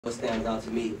What stands out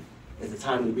to me is the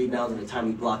timely rebounds and the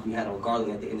timely block you had on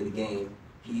Garland at the end of the game.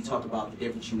 Can you talk about the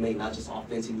difference you made, not just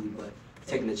offensively, but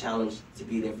taking the challenge to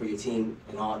be there for your team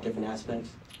in all different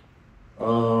aspects?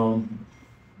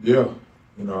 Yeah,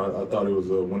 I thought it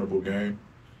was a winnable game.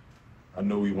 I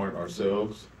knew we weren't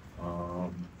ourselves,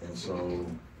 and so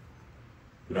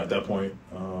at that point,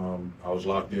 I was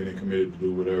locked in and committed to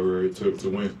do whatever it took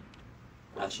to win.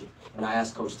 Gotcha. And I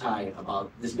asked Coach Ty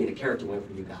about this being a character win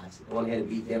for you guys. They went ahead and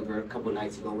beat Denver a couple of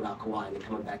nights ago without Kawhi, and they're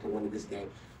coming back and winning this game.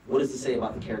 What does it say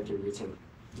about the character of your team?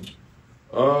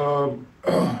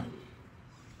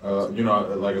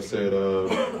 Like I said,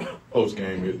 post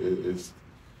game, it's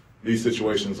these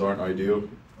situations aren't ideal,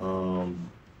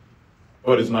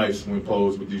 but it's nice when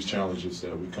posed with these challenges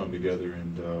that we come together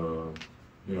and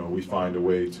we find a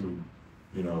way to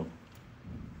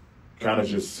kind of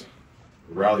just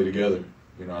rally together.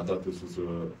 I thought this was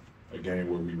a game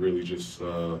where we really just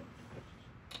dug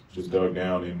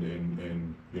down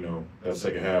and that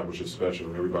second half was just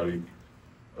special. Everybody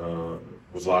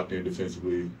was locked in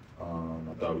defensively.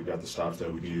 I thought we got the stops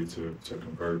that we needed to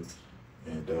convert,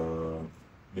 and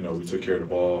we took care of the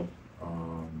ball.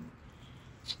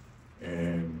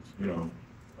 And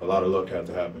a lot of luck had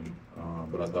to happen,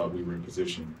 but I thought we were in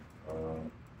position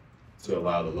to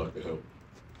allow the luck to help.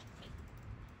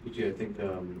 I think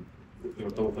they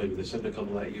were double played. They sent a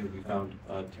couple at you. We found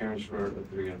Terrence for the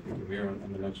three. I think Amir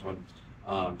on the next one.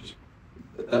 Just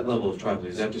that level of traffic,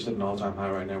 is that just at an all-time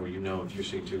high right now, where if you're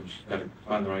seeing two, you just got to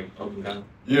find the right open guy?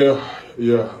 Yeah.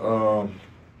 I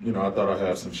thought I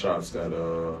had some shots that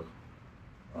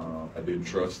I didn't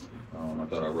trust. I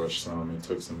thought I rushed some and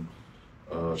took some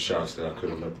shots that I could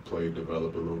have let the play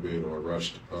develop a little bit, or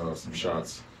rushed some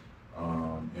shots.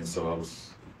 And so I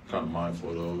was kind of mindful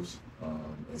of those.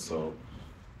 And so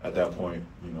at that point,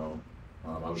 I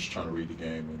was just trying to read the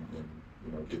game and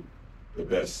get the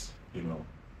best,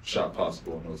 shot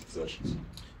possible in those possessions.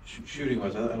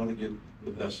 Shooting-wise, I don't think you're the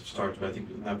best of starts, but I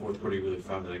think in that fourth quarter you really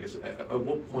found it. I guess at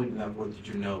what point in that fourth did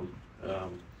you know,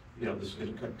 this is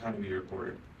going to kind of be your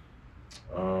quarter?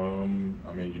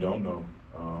 You don't know,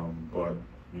 but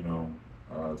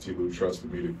T-Lou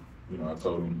trusted me to, I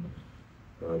told him,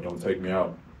 don't take me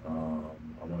out. I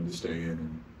wanted to stay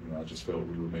in, and I just felt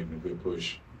we were making a good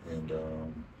push, and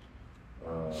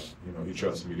he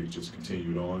trusted me to just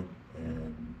continue on,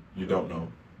 and you don't know,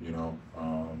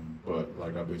 but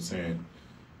like I've been saying,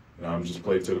 I'm just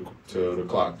played till the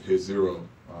clock hit zero,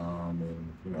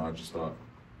 and I just thought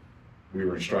we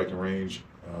were in striking range,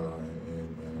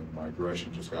 and my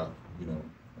aggression just got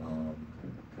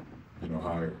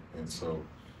higher, and so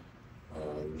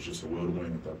it was just a will to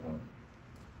win at that point.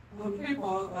 Okay,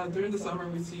 Paul, during the summer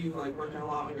we see you working a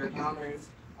lot on your counters,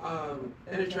 and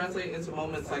it translates into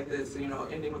moments like this,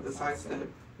 ending with the side step.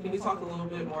 Can you talk a little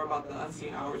bit more about the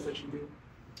unseen hours that you do?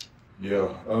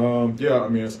 Yeah, I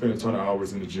spent a ton of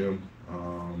hours in the gym,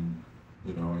 and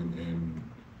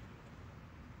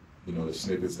the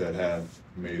snippets that have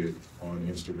made it on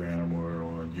Instagram or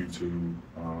on YouTube,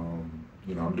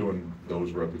 I'm doing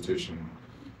those repetition,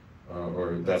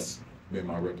 or that's been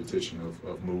my repetition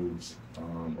of moves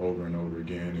over and over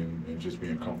again, and just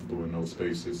being comfortable in those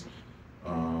spaces.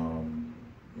 And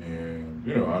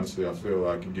honestly, I feel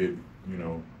I can get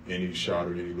any shot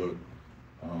or any look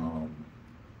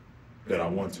that I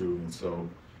want to, and so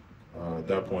at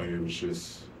that point it was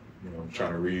just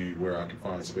trying to read where I could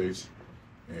find space,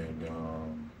 and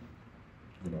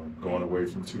going away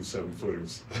from 2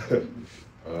 7-footers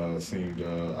seemed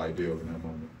ideal in that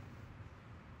moment.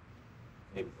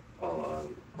 Hey, Paul,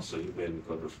 so you've been in the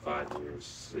Clippers for 5 years.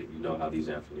 So you know how these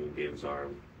afternoon games are.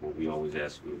 What we always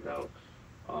ask you about,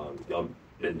 y'all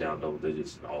been down double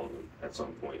digits in all of them at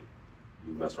some point.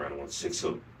 You mess around and won 6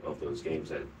 of those games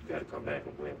that you got to come back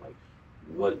and win.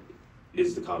 What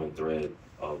is the common thread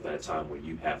of that time where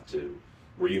you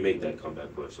make that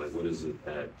comeback push? What is it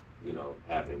that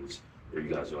happens where you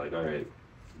guys are like, all right,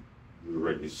 we're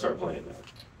ready to start playing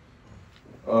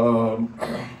now?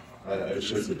 It's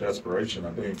just a desperation.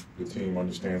 I think the team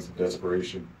understands the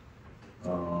desperation,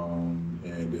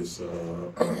 and it's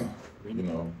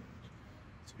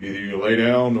either you lay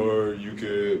down or you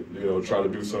could try to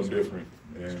do something different.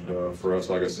 And for us,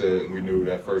 like I said, we knew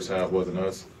that first half wasn't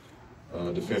us.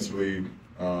 Defensively,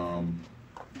 80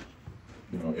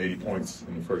 points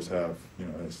in the first half. It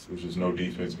was just no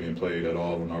defense being played at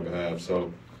all on our behalf.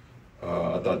 So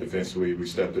I thought defensively we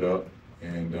stepped it up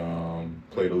and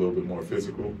played a little bit more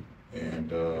physical.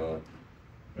 And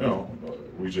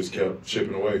we just kept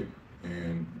chipping away.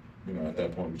 And at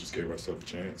that point we just gave ourselves a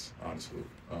chance, honestly.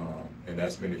 And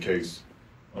that's been the case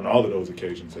on all of those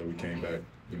occasions that we came back.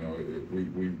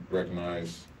 We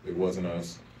recognized it wasn't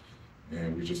us.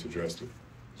 and we just addressed it.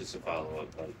 Just to follow up,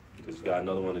 like, because you got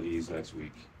another one of these next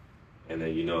week, and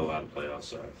then you know how the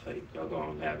playoffs are. Like, y'all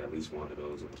gonna have at least one of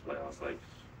those in the playoffs. Like,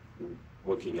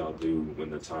 what can y'all do when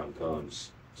the time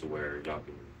comes to where y'all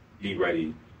can be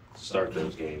ready to start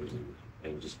those games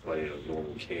and just play a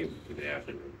normal game in the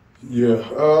afternoon? Yeah,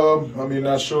 I mean,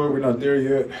 not sure. We're not there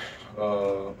yet.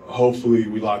 Hopefully,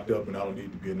 we locked up, and I don't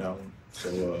need to be in that one.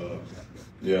 So,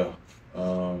 yeah.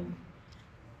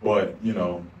 But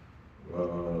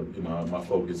my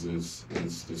focus is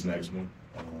this next one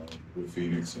with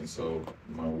Phoenix, and so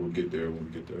we'll get there when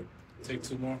we get there. Take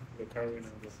two more. With Curry and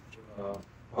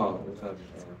Paul, what's happening?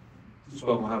 You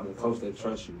spoke on having a coach that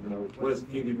trusts you. Can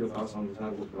you give your thoughts on that?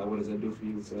 Like, what does that do for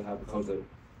you to have a coach that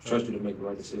trusts you to make the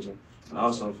right decision? And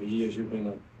also, for years, you've been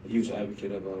a huge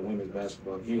advocate of women's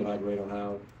basketball. Can you elaborate on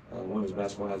how women's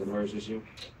basketball has emerged this year?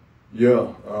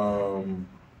 Yeah.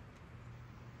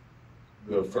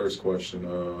 The first question,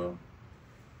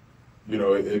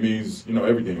 it means,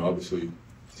 everything, obviously.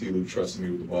 T-Luke trusting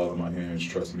me with the ball in my hands,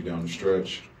 trusting me down the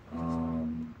stretch,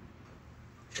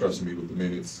 trusting me with the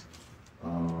minutes.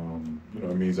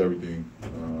 It means everything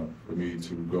for me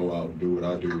to go out and do what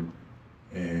I do,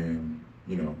 and,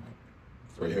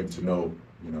 for him to know,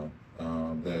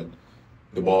 that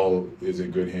the ball is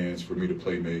in good hands for me to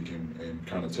play make and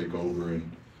kind of take over,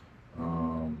 and,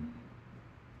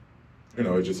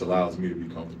 it just allows me to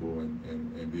be comfortable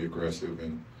and be aggressive,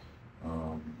 and,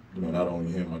 not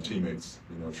only him, my teammates,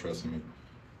 trusting me.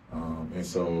 And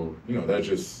so, that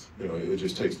just, it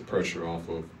just takes the pressure off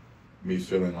of me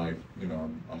feeling like,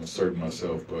 I'm asserting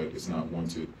myself, but it's not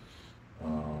wanted.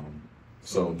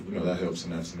 So, that helps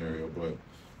in that scenario. But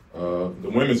the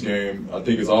women's game, I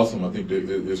think, is awesome. I think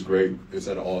it's great. It's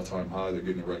at an all-time high. They're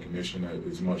getting the recognition that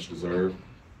is much deserved.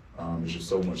 There's just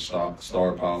so much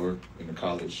star power in the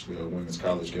women's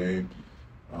college game.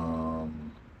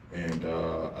 And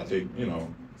I think,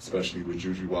 especially with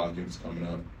Juju Watkins coming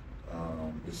up,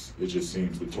 it just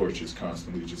seems the torch is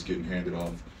constantly just getting handed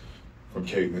off from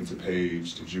Caitlin to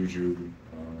Paige to Juju.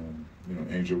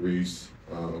 Angel Reese,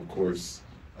 of course,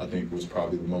 I think was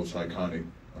probably the most iconic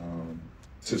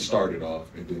to start it off.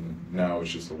 And then now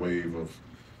it's just a wave of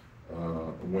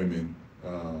women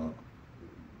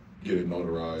getting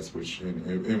notarized,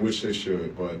 in which they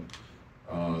should. But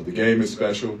the game is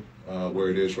special where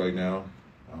it is right now.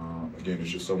 Again,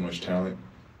 there's just so much talent.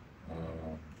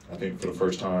 I think for the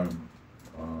first time,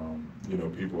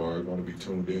 people are going to be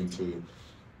tuned into,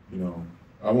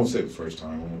 I won't say the first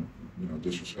time, I won't,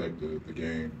 disrespect the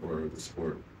game or the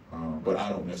sport, but I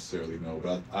don't necessarily know.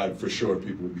 But I for sure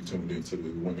people will be tuned into the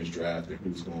women's draft and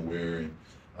who's going where, and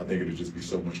I think it'll just be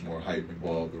so much more hype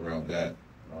involved around that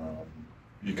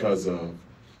because of,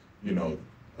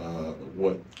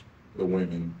 what the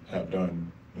women have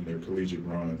done in their collegiate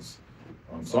runs.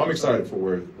 So I'm excited for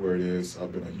where it is.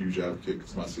 I've been a huge advocate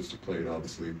because my sister played,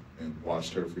 obviously, and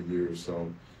watched her for years.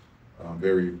 So I'm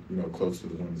very, close to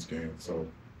the women's game. So,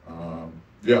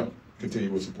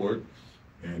 continue with support.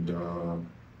 And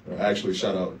actually,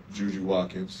 shout out Juju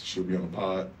Watkins. She'll be on the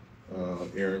pod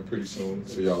airing pretty soon,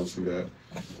 so y'all will see that.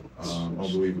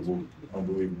 Unbelievable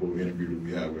interview that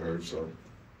we had with her. So,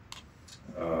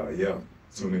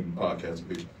 tune in the podcast,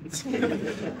 people.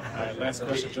 All right, last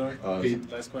question, Joy.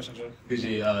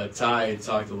 PG, Ty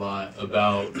talked a lot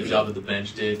about the job that the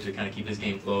bench did to kind of keep this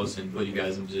game close and put you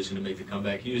guys in position to make the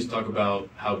comeback. Can you just talk about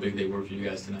how big they were for you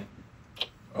guys tonight?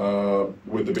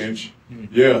 With the bench?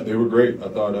 Yeah, they were great. I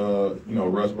thought,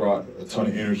 Russ brought a ton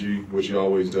of energy, which he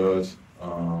always does.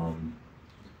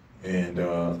 And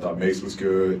I thought Mace was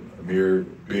good. Amir,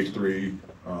 big three.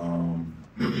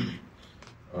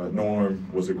 Norm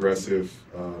was aggressive,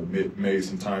 made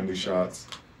some timely shots.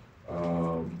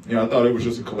 I thought it was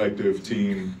just a collective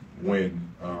team win.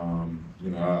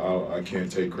 I can't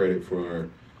take credit for,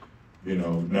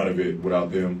 none of it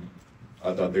without them.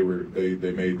 I thought they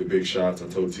made the big shots. I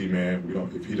told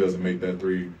T-Man, if he doesn't make that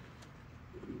three,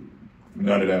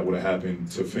 none of that would have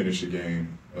happened to finish the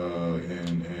game.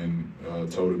 And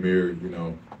told Amir,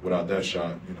 without that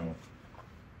shot,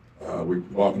 we're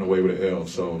walking away with an L.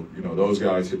 So, those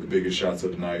guys hit the biggest shots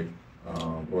of the night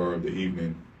or of the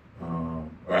evening or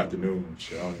afternoon.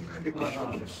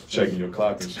 Checking your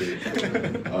clock and shit.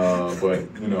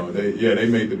 But, they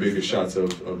made the biggest shots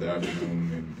of the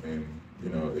afternoon. And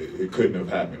it couldn't have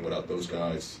happened without those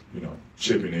guys,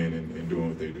 chipping in and doing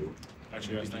what they do.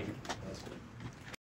 Actually, guys, thank you.